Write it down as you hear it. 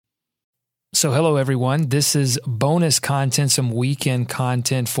So hello, everyone. This is bonus content, some weekend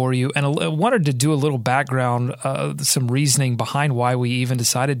content for you. And I wanted to do a little background, some reasoning behind why we even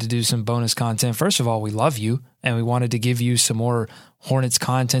decided to do some bonus content. First of all, we love you, and we wanted to give you some more Hornets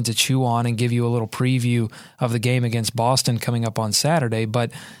content to chew on and give you a little preview of the game against Boston coming up on Saturday.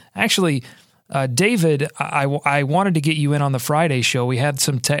 But actually, David, I wanted to get you in on the Friday show. We had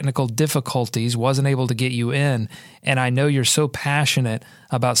some technical difficulties, wasn't able to get you in, and I know you're so passionate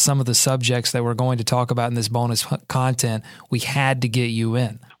about some of the subjects that we're going to talk about in this bonus content. We had to get you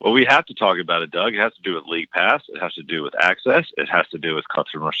in. Well, we have to talk about it, Doug. It has to do with League Pass. It has to do with access. It has to do with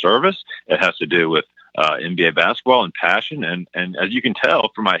customer service. It has to do with NBA basketball and passion. And as you can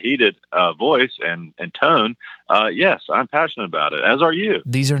tell from my heated voice and tone, yes, I'm passionate about it, as are you.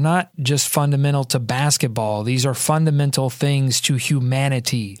 These are not just fundamental to basketball. These are fundamental things to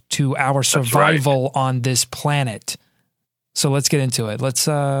humanity, to our survival on this planet. So let's get into it. Let's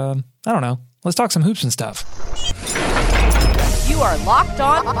talk some hoops and stuff. You are Locked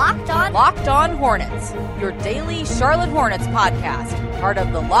On Hornets, your daily Charlotte Hornets podcast, part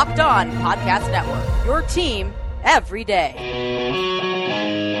of the Locked On Podcast Network, your team every day.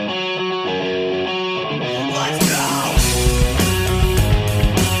 Let's go!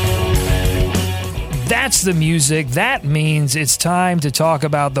 That's the music. That means it's time to talk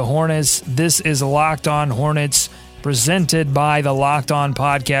about the Hornets. This is Locked On Hornets, presented by the Locked On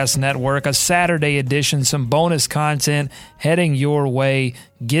Podcast Network, a Saturday edition, some bonus content heading your way,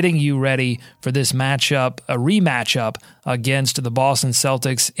 getting you ready for this matchup, a rematchup against the Boston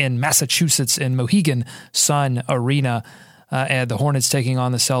Celtics in Massachusetts in Mohegan Sun Arena, and the Hornets taking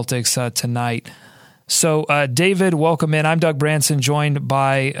on the Celtics tonight. So, David, welcome in. I'm Doug Branson, joined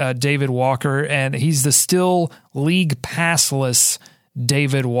by David Walker, and he's the still league passless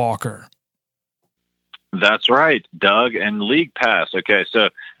David Walker. That's right, Doug, and League Pass. Okay, so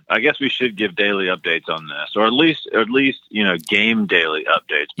I guess we should give daily updates on this, or at least game daily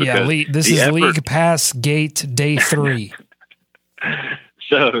updates. Yeah, this is League Pass Gate Day 3.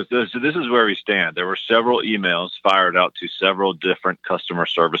 So this is where we stand. There were several emails fired out to several different customer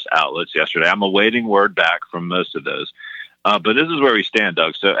service outlets yesterday. I'm awaiting word back from most of those. But this is where we stand,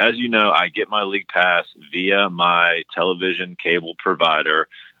 Doug. So as you know, I get my League Pass via my television cable provider,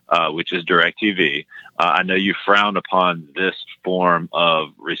 which is DirecTV. I know you frown upon this form of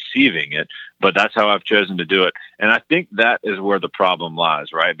receiving it, but that's how I've chosen to do it. And I think that is where the problem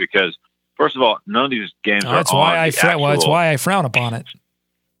lies, right? Because, first of all, none of these games are that's on why that's why I frown upon it.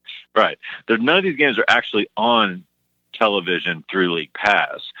 Right. None of these games are actually on television through League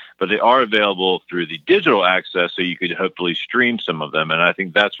Pass, but they are available through the digital access, so you could hopefully stream some of them. And I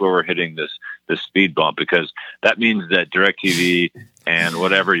think that's where we're hitting this speed bump, because that means that DirecTV and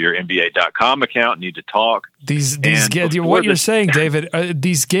whatever your NBA.com account need to talk. What you're saying, David,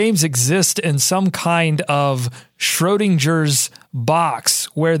 these games exist in some kind of Schrodinger's box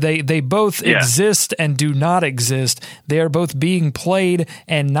where they both exist and do not exist. They are both being played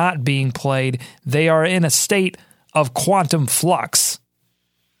and not being played. They are in a state of quantum flux.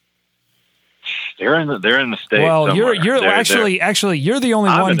 They're in the state. Well, somewhere. you're actually you're the only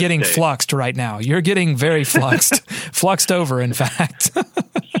one getting fluxed right now. You're getting very fluxed, fluxed over, in fact.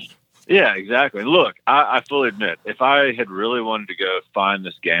 Yeah, exactly. Look, I fully admit, if I had really wanted to go find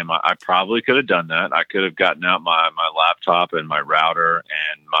this game, I probably could have done that. I could have gotten out my laptop and my router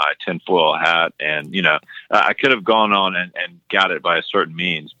and my tinfoil hat, and I could have gone on and got it by a certain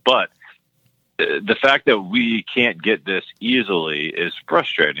means, but the fact that we can't get this easily is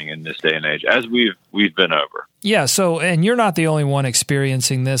frustrating in this day and age, as we've been over. Yeah, and you're not the only one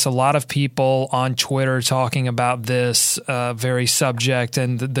experiencing this. A lot of people on Twitter talking about this very subject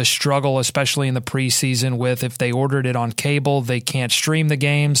and the struggle, especially in the preseason, with if they ordered it on cable, they can't stream the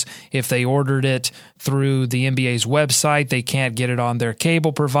games. If they ordered it through the NBA's website, they can't get it on their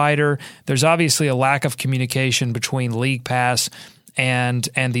cable provider. There's obviously a lack of communication between League Pass and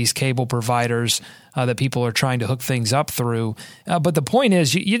these cable providers that people are trying to hook things up through. But the point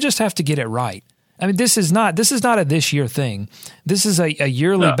is, you just have to get it right. I mean, this is not a this year thing. This is a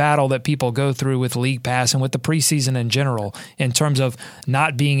yearly battle that people go through with League Pass and with the preseason in general, in terms of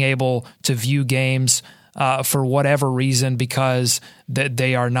not being able to view games for whatever reason, because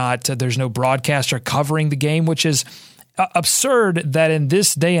they are not. There's no broadcaster covering the game, which is absurd. That in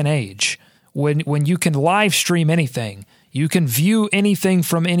this day and age, when you can live stream anything, you can view anything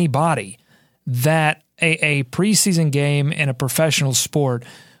from anybody, that a preseason game in a professional sport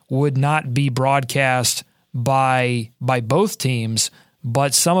would not be broadcast by both teams,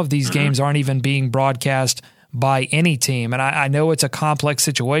 but some of these games aren't even being broadcast by any team. And I know it's a complex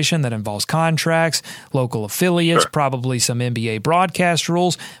situation that involves contracts, local affiliates, probably some NBA broadcast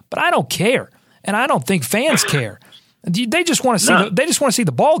rules, but I don't care. And I don't think fans care. They just want to see. They just want to see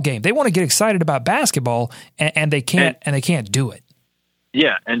the ball game. They want to get excited about basketball, and they can't. And they can't do it.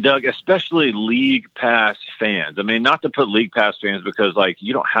 Yeah, and Doug, especially League Pass fans. I mean, not to put League Pass fans because, like,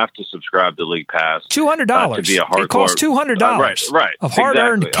 you don't have to subscribe to League Pass. $200 to be a hardcore. It costs $200. Right. Of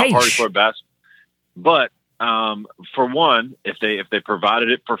hard-earned cash. Hardcore basketball. But for one, if they provided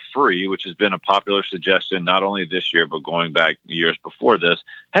it for free, which has been a popular suggestion not only this year but going back years before this,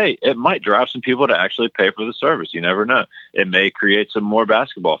 hey, it might drive some people to actually pay for the service. You never know. It may create some more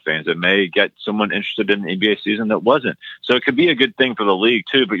basketball fans. It may get someone interested in the NBA season that wasn't. So it could be a good thing for the league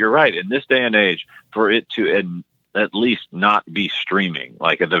too. But you're right. In this day and age, for it to at least not be streaming,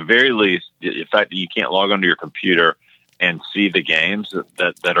 like at the very least, the fact that you can't log onto your computer and see the games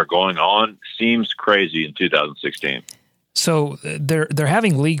that are going on seems crazy in 2016. So they're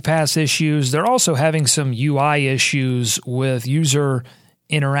having League Pass issues. They're also having some UI issues with user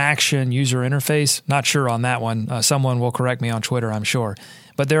interaction, user interface. Not sure on that one. Someone will correct me on Twitter, I'm sure.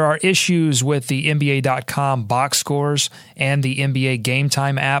 But there are issues with the NBA.com box scores and the NBA Game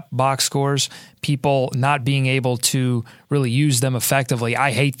Time app box scores, people not being able to really use them effectively.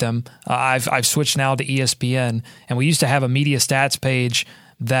 I hate them. I've switched now to ESPN, and we used to have a media stats page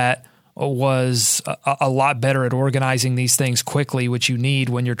that was a lot better at organizing these things quickly, which you need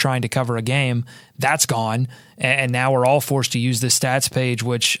when you're trying to cover a game. That's gone, and now we're all forced to use this stats page,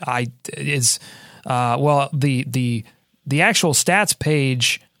 which the actual stats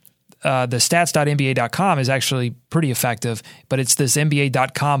page, the stats.nba.com is actually pretty effective, but it's this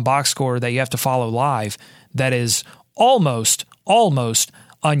NBA.com box score that you have to follow live that is almost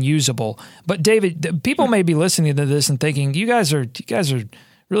unusable. But David, people may be listening to this and thinking, you guys are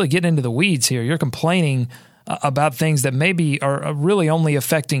really getting into the weeds here. You're complaining about things that maybe are really only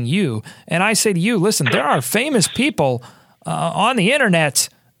affecting you. And I say to you, listen, there are famous people on the internet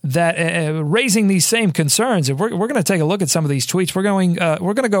that raising these same concerns. And we're going to take a look at some of these tweets. We're going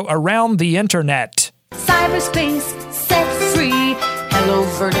to go around the internet. Cyberspace set free. Hello,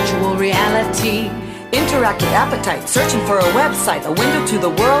 virtual reality. Interactive appetite, searching for a website, a window to the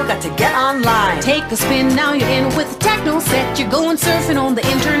world, got to get online. Take a spin, now you're in with the techno set. You're going surfing on the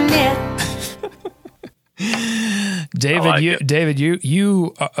internet. David,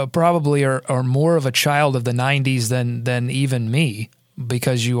 you probably are more of a child of the 90s than even me,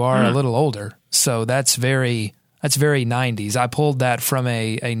 because you are a little older. So that's very 90s. I pulled that from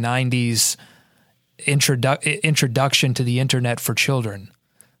a 90s introduction to the internet for children.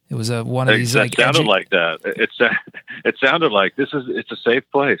 It was one of these. It sounded like that. It sounded like it's a safe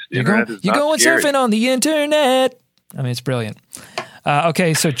place. You're going surfing on the internet. I mean, it's brilliant.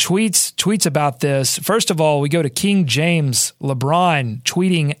 Okay, so tweets about this. First of all, we go to King James LeBron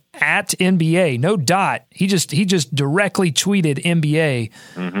tweeting at NBA, no dot. He just directly tweeted NBA.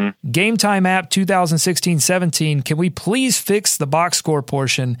 Mm-hmm. Game Time app 2016-17. Can we please fix the box score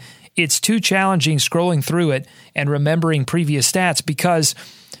portion? It's too challenging scrolling through it and remembering previous stats because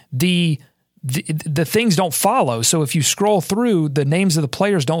the things don't follow. So if you scroll through, the names of the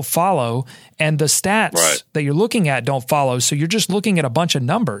players don't follow and the stats that you're looking at don't follow. So you're just looking at a bunch of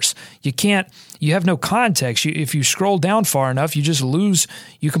numbers. You have no context. If you scroll down far enough,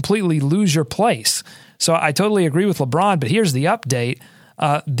 you completely lose your place. So I totally agree with LeBron, but here's the update.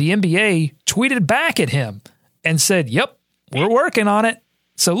 The NBA tweeted back at him and said, yep, we're working on it.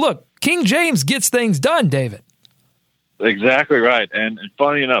 So look, King James gets things done, David. Exactly right. And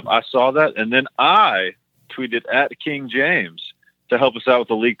funny enough, I saw that, and then I tweeted at King James to help us out with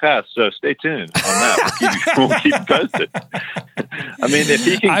the League Pass. So stay tuned on that. We'll keep posted. I mean, if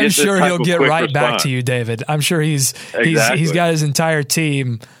he can, I'm sure he'll get right back to you, David. I'm sure he's got his entire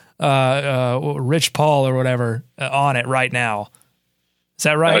team, Rich Paul or whatever, on it right now. Is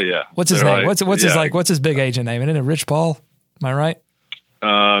that right? Oh yeah. What's his name? What's his big agent name? Isn't it Rich Paul? Am I right?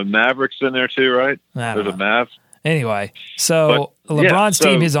 Maverick's in there too, right? There's a Mav. Anyway, so LeBron's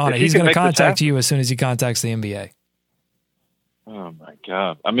team is on it. He's going to contact you as soon as he contacts the NBA. Oh, my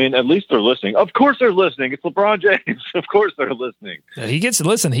God. I mean, at least they're listening. Of course they're listening. It's LeBron James. Of course they're listening. He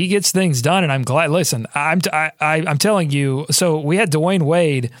gets things done, and I'm glad. Listen, I'm telling you, so we had Dwayne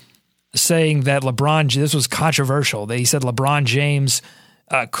Wade saying that this was controversial. He said LeBron James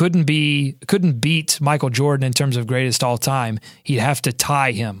couldn't beat Michael Jordan in terms of greatest all time. He'd have to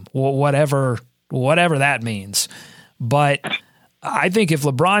tie him, whatever that means. But I think if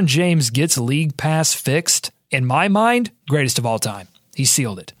LeBron James gets League Pass fixed, in my mind, greatest of all time. He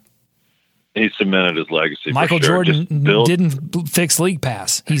sealed it. He cemented his legacy. Michael for sure. Jordan didn't fix League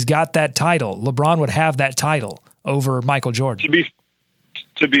Pass. He's got that title. LeBron would have that title over Michael Jordan.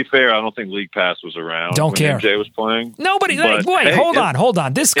 To be fair, I don't think League Pass was around when MJ was playing. Nobody. Hold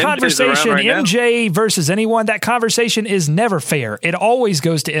on. This conversation, right MJ versus anyone, that conversation is never fair. It always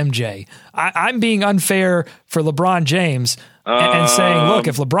goes to MJ. I'm being unfair for LeBron James and saying, look,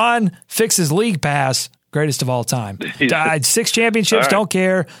 if LeBron fixes League Pass, greatest of all time. 6 championships, right. Don't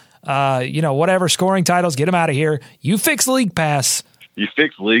care. Whatever, scoring titles, get him out of here. You fix League Pass. You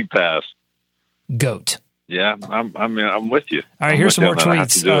fix League Pass. GOAT. Yeah, I'm with you. All right, here's some more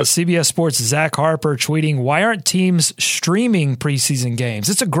tweets. CBS Sports' Zach Harper tweeting, "Why aren't teams streaming preseason games?"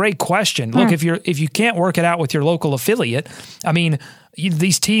 It's a great question. Look, if you can't work it out with your local affiliate, I mean,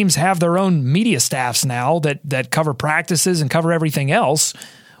 these teams have their own media staffs now that cover practices and cover everything else.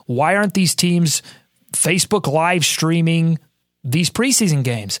 Why aren't these teams Facebook live streaming these preseason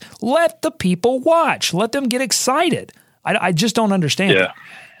games? Let the people watch. Let them get excited. I just don't understand it.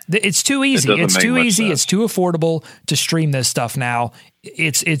 It's too easy. It's too easy. Sense. It's too affordable to stream this stuff now.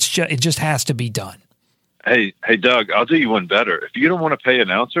 It just has to be done. Hey, Doug, I'll do you one better. If you don't want to pay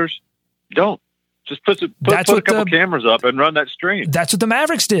announcers, don't. Just put a couple cameras up and run that stream. That's what the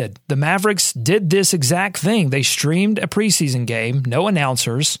Mavericks did. The Mavericks did this exact thing. They streamed a preseason game, no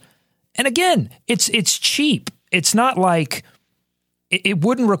announcers. And again, it's cheap. It's not like it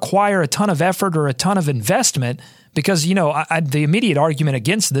wouldn't require a ton of effort or a ton of investment. Because, the immediate argument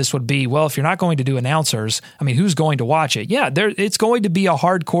against this would be, well, if you're not going to do announcers, I mean, who's going to watch it? Yeah, it's going to be a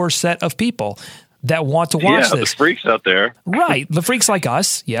hardcore set of people that want to watch this. The freaks out there. Right. The freaks like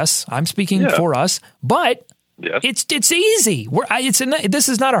us. Yes, I'm speaking for us. But it's easy. This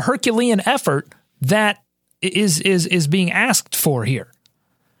is not a Herculean effort that is being asked for here.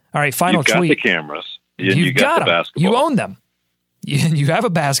 All right, final tweet. You've got the cameras. You got the basketball. You own them. You have a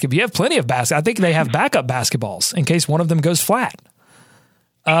basket. You have plenty of baskets. I think they have backup basketballs in case one of them goes flat.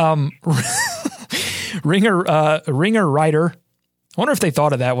 Ringer writer. I wonder if they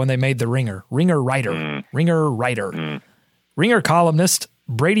thought of that when they made the Ringer. Ringer writer. Ringer writer. Ringer columnist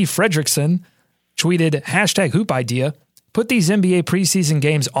Brady Fredrickson tweeted #hoop idea. Put these NBA preseason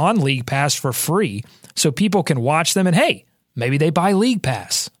games on League Pass for free so people can watch them. And hey, maybe they buy League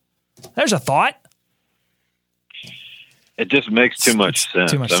Pass. There's a thought. It just makes too much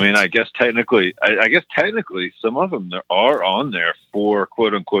sense. I mean, I guess technically, some of them are on there for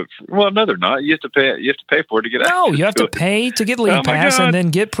quote unquote. Well, no, they're not. You have to pay. You have to pay for it to get. No, you have to pay to get League Pass and then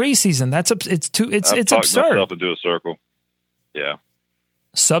get preseason. It's absurd. Myself into a circle. Yeah.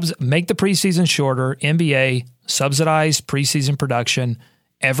 Make the preseason shorter. NBA subsidize preseason production.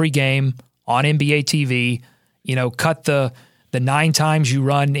 Every game on NBA TV. Cut the 9 times you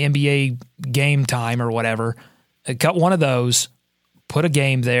run NBA game time or whatever. Cut one of those, put a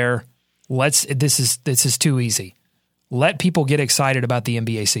game there. This is too easy. Let people get excited about the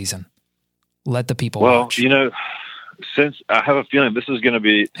NBA season. Let the people watch. Since I have a feeling this is going to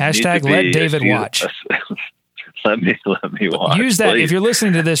be #let David watch. Let me watch. Use that. Please. If you're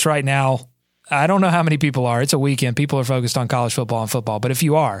listening to this right now, I don't know how many people are. It's a weekend. People are focused on college football and football. But if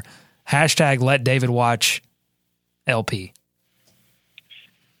you are, #let David watch LP.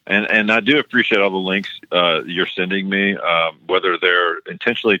 And I do appreciate all the links you're sending me, whether they're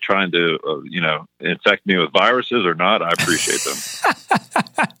intentionally trying to, infect me with viruses or not. I appreciate them.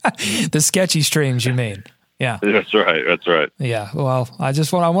 The sketchy streams, you mean? Yeah, that's right. Yeah. Well, I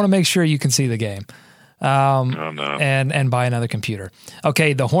want to make sure you can see the game, and buy another computer.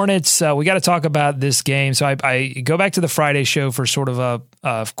 Okay, the Hornets. We got to talk about this game. So I go back to the Friday show for sort of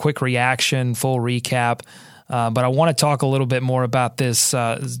a quick reaction, full recap. But I want to talk a little bit more about this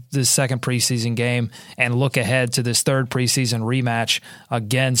second preseason game and look ahead to this third preseason rematch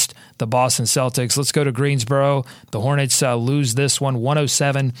against the Boston Celtics. Let's go to Greensboro. The Hornets lose this one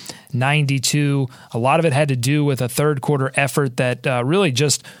 107-92. A lot of it had to do with a third quarter effort that really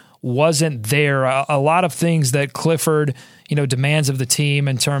just wasn't there. A lot of things that Clifford demands of the team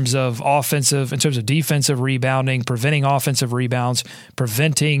in terms of defensive rebounding, preventing offensive rebounds,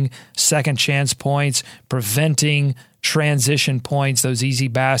 preventing second chance points, preventing transition points, those easy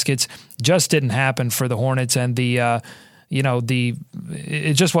baskets, just didn't happen for the Hornets, and it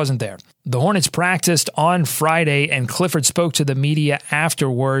just wasn't there. The Hornets practiced on Friday, and Clifford spoke to the media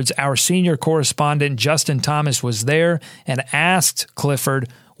afterwards. Our senior correspondent, Justin Thomas, was there and asked Clifford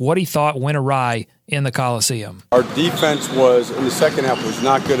what he thought went awry in the Coliseum. Our defense in the second half was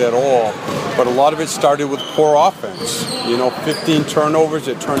not good at all, but a lot of it started with poor offense. 15 turnovers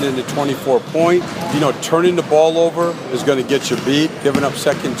that turned into 24 points. Turning the ball over is going to get you beat. Giving up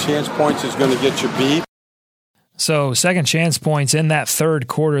second chance points is going to get you beat. So second chance points in that third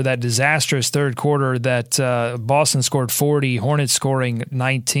quarter, that disastrous third quarter that Boston scored 40, Hornets scoring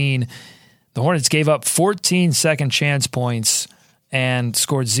 19. The Hornets gave up 14 second chance points and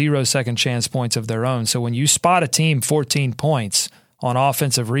scored 0 second chance points of their own. So when you spot a team 14 points on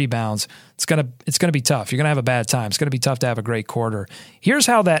offensive rebounds, it's gonna be tough. You're gonna have a bad time. It's gonna be tough to have a great quarter. Here's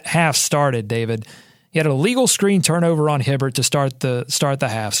how that half started, David. You had a legal screen turnover on Hibbert to start the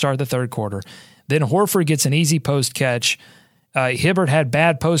third quarter. Then Horford gets an easy post catch. Hibbert had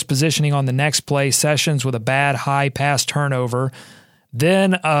bad post positioning on the next play. Sessions with a bad high pass turnover.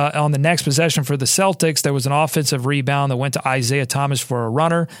 Then on the next possession for the Celtics, there was an offensive rebound that went to Isaiah Thomas for a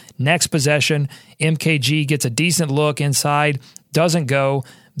runner. Next possession, MKG gets a decent look inside, doesn't go.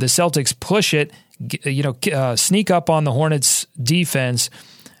 The Celtics push it, sneak up on the Hornets' defense.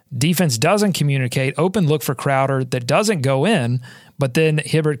 Defense doesn't communicate. Open look for Crowder that doesn't go in. But then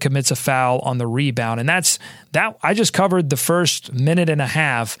Hibbert commits a foul on the rebound. And that's that. I just covered the first minute and a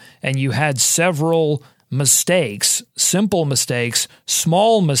half, and you had several mistakes, simple mistakes,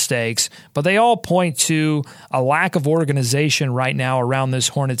 small mistakes, but they all point to a lack of organization right now around this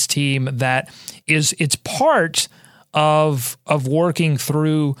Hornets team it's part of working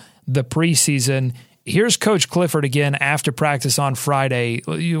through the preseason. Here's Coach Clifford again after practice on Friday,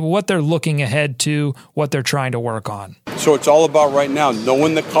 what they're looking ahead to, what they're trying to work on. So it's all about right now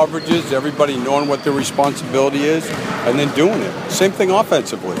knowing the coverages, everybody knowing what their responsibility is, and then doing it. Same thing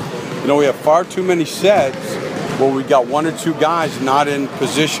offensively. We have far too many sets where we got one or two guys not in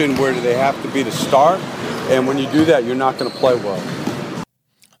position where they have to be to start, and when you do that, you're not going to play well.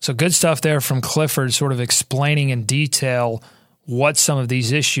 So good stuff there from Clifford, sort of explaining in detail what some of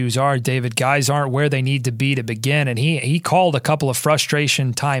these issues are, David. Guys aren't where they need to be to begin, and he called a couple of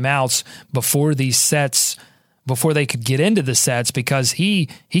frustration timeouts before these sets, before they could get into the sets, because he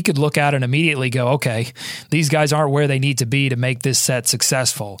could look out and immediately go, okay, these guys aren't where they need to be to make this set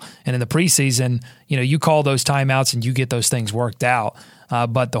successful. And in the preseason, you call those timeouts and you get those things worked out.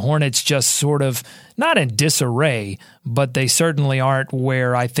 But the Hornets just sort of, not in disarray, but they certainly aren't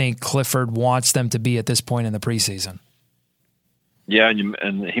where I think Clifford wants them to be at this point in the preseason. Yeah,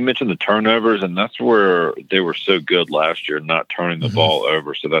 and he mentioned the turnovers, and that's where they were so good last year, not turning the ball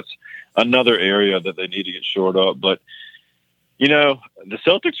over. So that's another area that they need to get shored up. But, the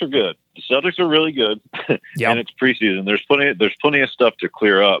Celtics are good. The Celtics are really good, and it's preseason. There's plenty of stuff to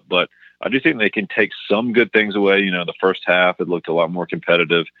clear up, but I do think they can take some good things away. The first half, it looked a lot more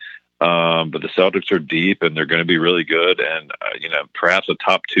competitive, but the Celtics are deep, and they're going to be really good, and, perhaps a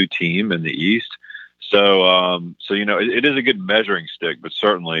top 2 team in the East. So it is a good measuring stick, but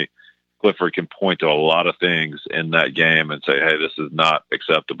certainly Clifford can point to a lot of things in that game and say, hey, this is not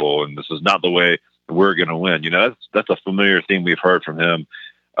acceptable, and this is not the way we're going to win. That's a familiar theme we've heard from him.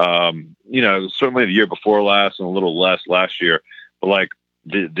 Certainly the year before last and a little less last year, but like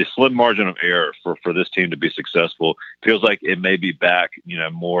the slim margin of error for this team to be successful feels like it may be back,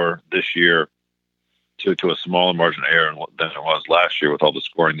 more this year to a smaller margin of error than it was last year with all the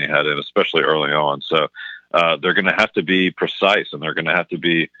scoring they had in, especially early on. So they're going to have to be precise, and they're going to have to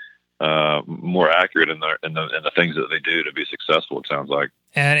be more accurate in the things that they do to be successful, it sounds like.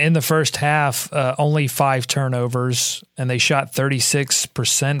 And in the first half, only 5 turnovers, and they shot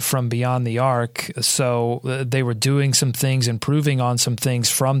 36% from beyond the arc. So they were doing some things, improving on some things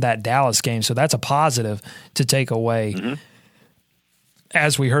from that Dallas game. So that's a positive to take away. Mm-hmm.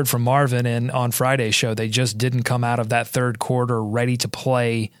 As we heard from Marvin on Friday's show, they just didn't come out of that third quarter ready to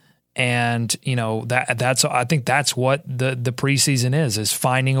play. And, I think that's what the preseason is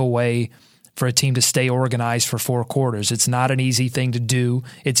finding a way for a team to stay organized for 4 quarters. It's not an easy thing to do.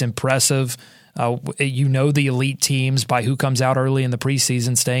 It's impressive. The elite teams by who comes out early in the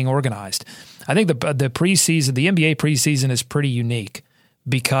preseason staying organized. I think the preseason, the NBA preseason is pretty unique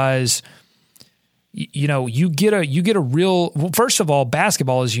because you get a real, well, first of all,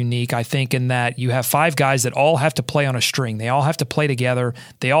 basketball is unique, I think, in that you have 5 guys that all have to play on a string. They all have to play together.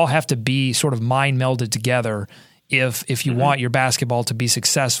 They all have to be sort of mind melded together if you want your basketball to be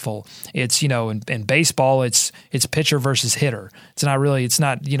successful. It's, in baseball, it's pitcher versus hitter. It's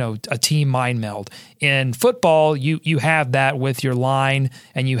not a team mind meld. In football, you have that with your line,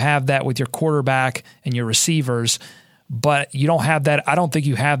 and you have that with your quarterback and your receivers, but you don't have that. I don't think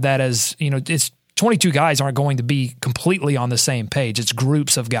you have that as, it's 22 guys aren't going to be completely on the same page. It's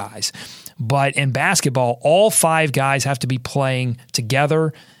groups of guys. But in basketball, all 5 guys have to be playing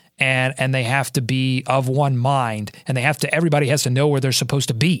together, and they have to be of one mind, and everybody has to know where they're supposed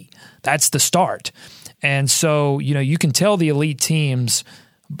to be. That's the start. And so, you can tell the elite teams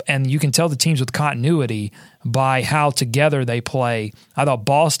and you can tell the teams with continuity by how together they play. I thought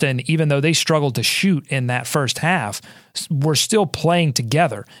Boston, even though they struggled to shoot in that first half, were still playing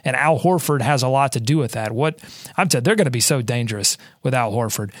together, and Al Horford has a lot to do with that. I'm telling you, they're going to be so dangerous with Al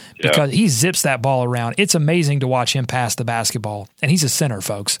Horford because he zips that ball around. It's amazing to watch him pass the basketball, and he's a center,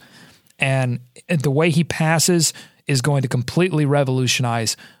 folks. And the way he passes is going to completely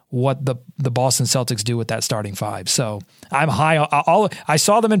revolutionize what the Boston Celtics do with that starting five. So I'm high. I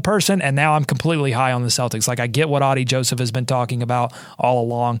saw them in person, and now I'm completely high on the Celtics. Like, I get what Adi Joseph has been talking about all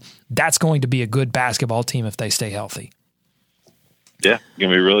along. That's going to be a good basketball team if they stay healthy. Yeah,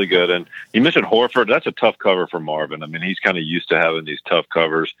 going to be really good. And you mentioned Horford. That's a tough cover for Marvin. I mean, he's kind of used to having these tough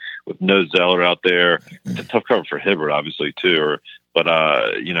covers with no Zeller out there. It's a tough cover for Hibbert, obviously, too. But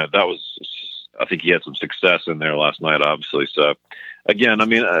that was, I think he had some success in there last night, obviously. So, again, I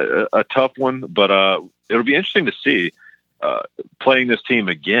mean, a tough one, but it'll be interesting to see playing this team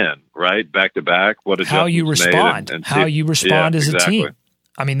again, right? Back to back. How you respond. How you respond as a team.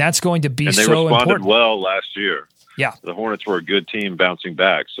 I mean, that's going to be so important. They responded well last year. Yeah. The Hornets were a good team bouncing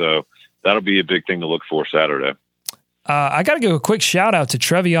back. So that'll be a big thing to look for Saturday. I got to give a quick shout out to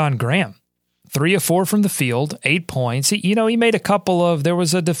Treveon Graham. 3 of 4 from the field, 8 points. He made a couple of, there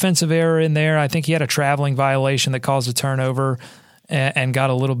was a defensive error in there. I think he had a traveling violation that caused a turnover and got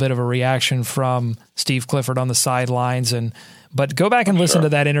a little bit of a reaction from Steve Clifford on the sidelines. But go back and listen to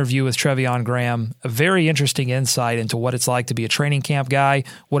that interview with Treveon Graham. A very interesting insight into what it's like to be a training camp guy,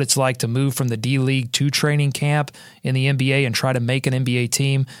 what it's like to move from the D-League to training camp in the NBA and try to make an NBA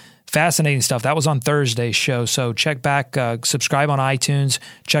team. Fascinating stuff. That was on Thursday's show. So check back, subscribe on iTunes,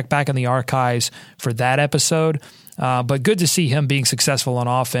 check back in the archives for that episode. But good to see him being successful on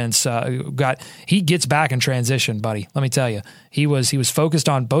offense. He gets back in transition, buddy. Let me tell you, he was focused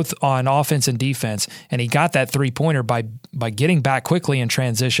on both on offense and defense, and he got that 3-pointer by getting back quickly in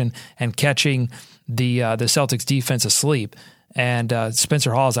transition and catching the Celtics defense asleep. And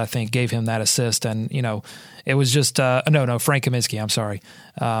Spencer Hawes, I think, gave him that assist. And, it was just Frank Kaminsky. I'm sorry.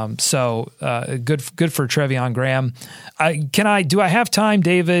 So good for Treveon Graham. Do I have time,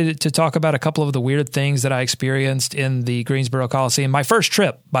 David, to talk about a couple of the weird things that I experienced in the Greensboro Coliseum? My first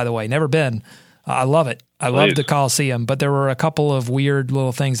trip, by the way, never been. I love it. I love the Coliseum, but there were a couple of weird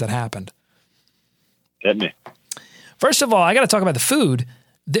little things that happened. Hit me. First of all, I got to talk about the food.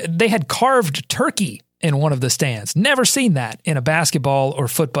 They had carved turkey in one of the stands. Never seen that in a basketball or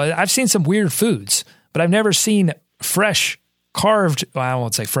football. I've seen some weird foods, but I've never seen fresh carved, well, I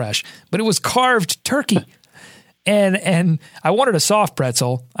won't say fresh, but it was carved turkey. And I wanted a soft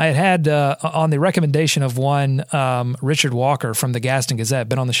pretzel. I had on the recommendation of one, Richard Walker from the Gaston Gazette,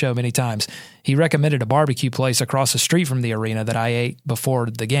 been on the show many times. He recommended a barbecue place across the street from the arena that I ate before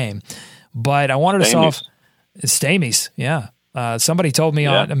the game. But I wanted a soft, Stamey's, yeah. Somebody told me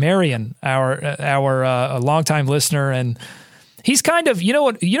on Marion, our longtime listener, and he's kind of, you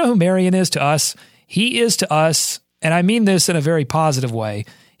know who Marion is to us? He is to us, and I mean this in a very positive way,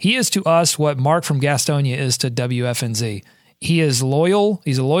 he is to us what Mark from Gastonia is to WFNZ. He is loyal,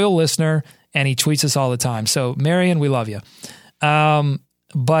 he's a loyal listener, and he tweets us all the time. So Marion, we love you.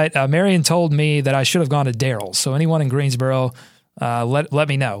 But Marion told me that I should have gone to Daryl's. So anyone in Greensboro, let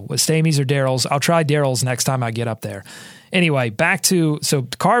me know. With Stamey's or Daryl's, I'll try Daryl's next time I get up there. Anyway, back to, so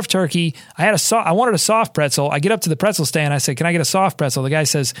carved turkey. I wanted a soft pretzel. I get up to the pretzel stand. I said, can I get a soft pretzel? The guy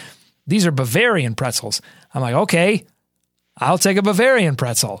says, these are Bavarian pretzels. I'm like, okay, I'll take a Bavarian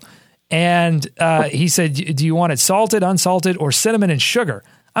pretzel. And he said, do you want it salted, unsalted, or cinnamon and sugar?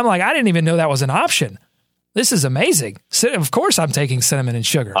 I'm like, I didn't even know that was an option. This is amazing. Of course I'm taking cinnamon and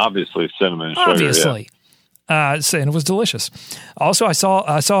sugar. Obviously, cinnamon and sugar. Obviously. Yeah. And it was delicious. Also, I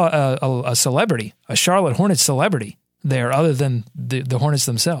saw a celebrity, a Charlotte Hornets celebrity there other than the Hornets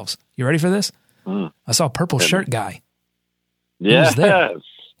themselves. You ready for this? I saw a purple shirt guy. Yeah.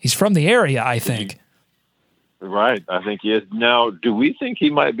 He's from the area, I think. Right. I think he is. Now, do we think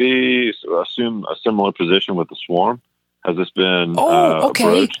he might assume a similar position with the Swarm? Has this been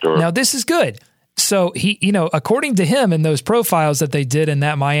approached? Or? Now, this is good. So he, according to him in those profiles that they did in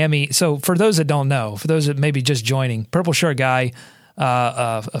that Miami. So for those that don't know, for those that may be just joining, purple shirt guy,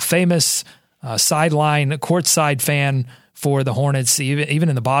 a famous sideline courtside fan for the Hornets, even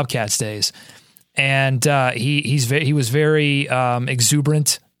in the Bobcats days, and he was very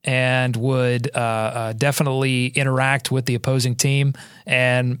exuberant and would definitely interact with the opposing team,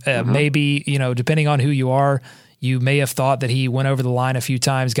 and maybe depending on who you are. You may have thought that he went over the line a few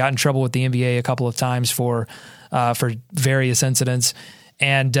times, got in trouble with the NBA a couple of times for various incidents,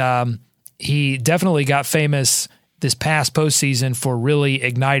 and he definitely got famous this past postseason for really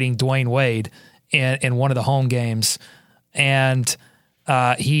igniting Dwayne Wade in one of the home games. And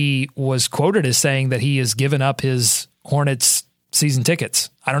he was quoted as saying that he has given up his Hornets season tickets.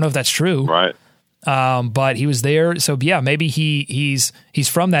 I don't know if that's true. Right. But he was there. So yeah, maybe he's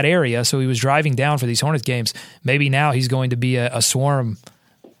from that area. So he was driving down for these Hornets games. Maybe now he's going to be a Swarm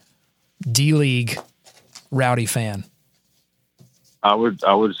D-League Rowdy fan. I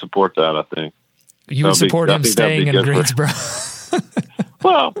would support that. I think you would support him staying in Greensboro.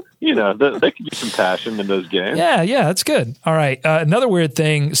 Well, there can be some passion in those games. Yeah, that's good. All right, another weird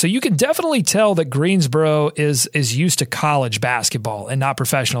thing. So you can definitely tell that Greensboro is used to college basketball and not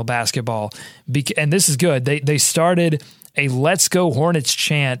professional basketball. And this is good. They started a "Let's Go Hornets"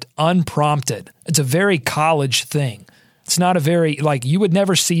 chant unprompted. It's a very college thing. It's not a very you would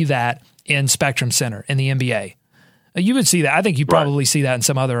never see that in Spectrum Center in the NBA. You would see that. I think you probably see that in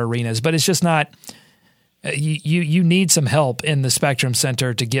some other arenas, but it's just not. You need some help in the Spectrum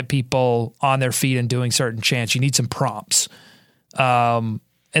Center to get people on their feet and doing certain chants. You need some prompts. And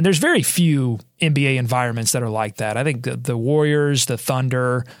there's very few NBA environments that are like that. I think the Warriors, the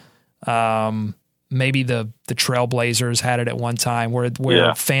Thunder, maybe the Trailblazers had it at one time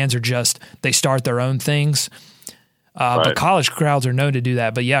where fans are just, they start their own things. But college crowds are known to do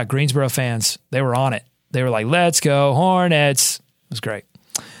that. But yeah, Greensboro fans, they were on it. They were like, "Let's go Hornets." It was great.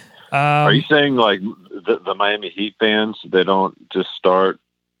 Are you saying the Miami Heat fans, they don't just start?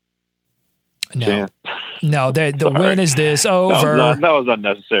 No, the win is this over. That was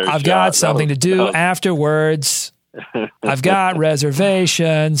unnecessary. I've got something to do afterwards. I've got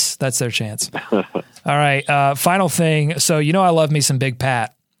reservations. That's their chance. All right. Final thing. So, I love me some Big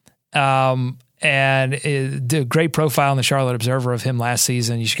Pat. And did a great profile in the Charlotte Observer of him last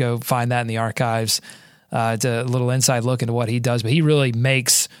season. You should go find that in the archives. It's a little inside look into what he does, but he really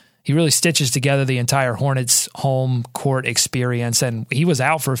stitches together the entire Hornets home court experience. And he was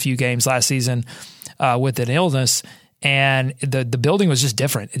out for a few games last season with an illness, and the building was just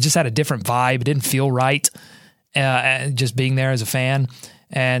different. It just had a different vibe. It didn't feel right just being there as a fan.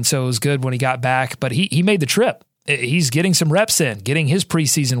 And so it was good when he got back, but he made the trip. He's getting some reps in, getting his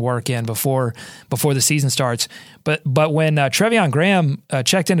preseason work in before the season starts. But when Treveon Graham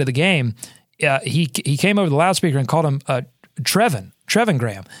checked into the game, he came over the loudspeaker and called him Trevin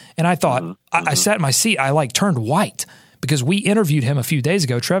Graham. And I thought, I sat in my seat, I turned white because we interviewed him a few days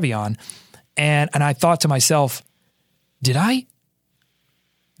ago, Treveon, and I thought to myself, did I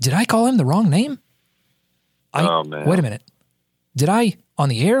call him the wrong name? Oh man. Wait a minute. Did I on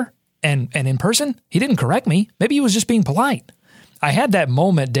the air and in person? He didn't correct me. Maybe he was just being polite. I had that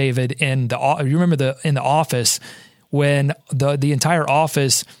moment, David, you remember in the office when the entire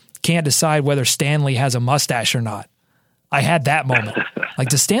office can't decide whether Stanley has a mustache or not. I had that moment.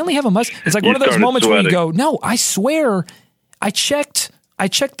 Does Stanley have a mustache? It's like one of those moments where you go, no, I swear I checked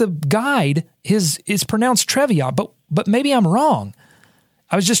the guide. It's pronounced Treveon, but maybe I'm wrong.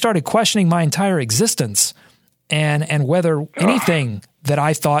 I was just started questioning my entire existence and whether anything that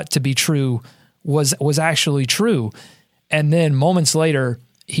I thought to be true was actually true. And then moments later,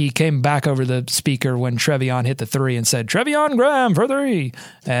 he came back over the speaker when Treveon hit the three and said, "Treveon Graham for three."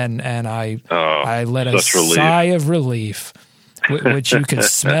 And I let a sigh of relief, which you could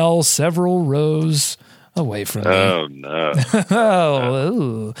smell several rows away from me. Oh, no.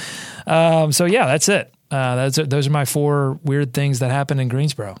 So yeah, that's it. Those are my 4 weird things that happened in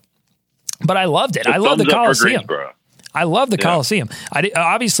Greensboro. But I loved it. I love the Coliseum. I love the Coliseum.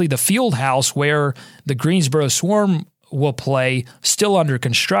 Obviously, the field house where the Greensboro Swarm will play, still under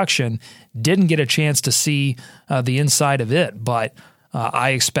construction, didn't get a chance to see the inside of it, but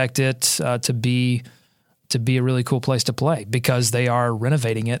I expect it to be a really cool place to play because they are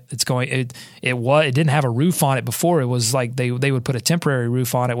renovating it. It didn't have a roof on it before. It was like they would put a temporary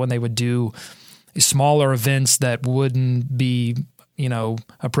roof on it when they would do smaller events that wouldn't be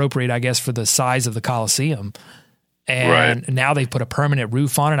appropriate, I guess, for the size of the Coliseum. And now they put a permanent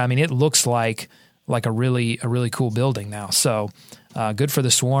roof on it. I mean, it looks like a really cool building now. So good for the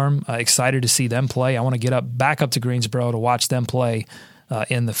Swarm. Excited to see them play. I want to get back up to Greensboro to watch them play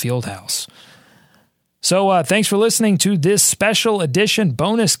in the field house. So thanks for listening to this special edition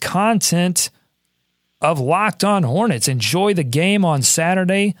bonus content of Locked On Hornets. Enjoy the game on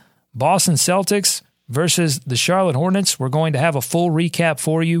Saturday, Boston Celtics versus the Charlotte Hornets. We're going to have a full recap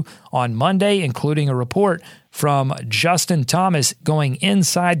for you on Monday, including a report from Justin Thomas going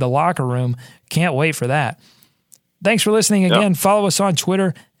inside the locker room. Can't wait for that. Thanks for listening again. Yep. Follow us on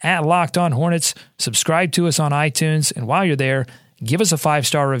Twitter at Locked On Hornets. Subscribe to us on iTunes. And while you're there, give us a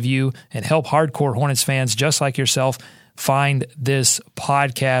 5-star review and help hardcore Hornets fans just like yourself find this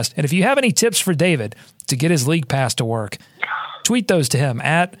podcast. And if you have any tips for David to get his league pass to work, tweet those to him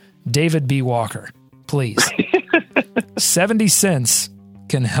at David B. Walker, please. 70 cents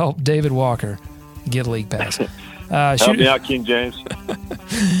can help David Walker get a league pass. Help me out, King James.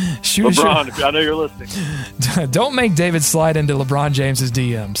 LeBron, I know you're listening. Don't make David slide into LeBron James's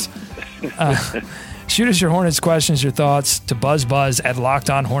DMs. Shoot us your Hornets questions, your thoughts to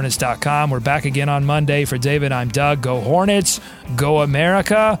buzzbuzz@lockedonhornets.com. We're back again on Monday. For David, I'm Doug. Go Hornets. Go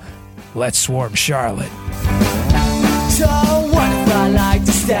America. Let's swarm Charlotte. So what if I like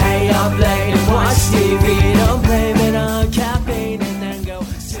to stay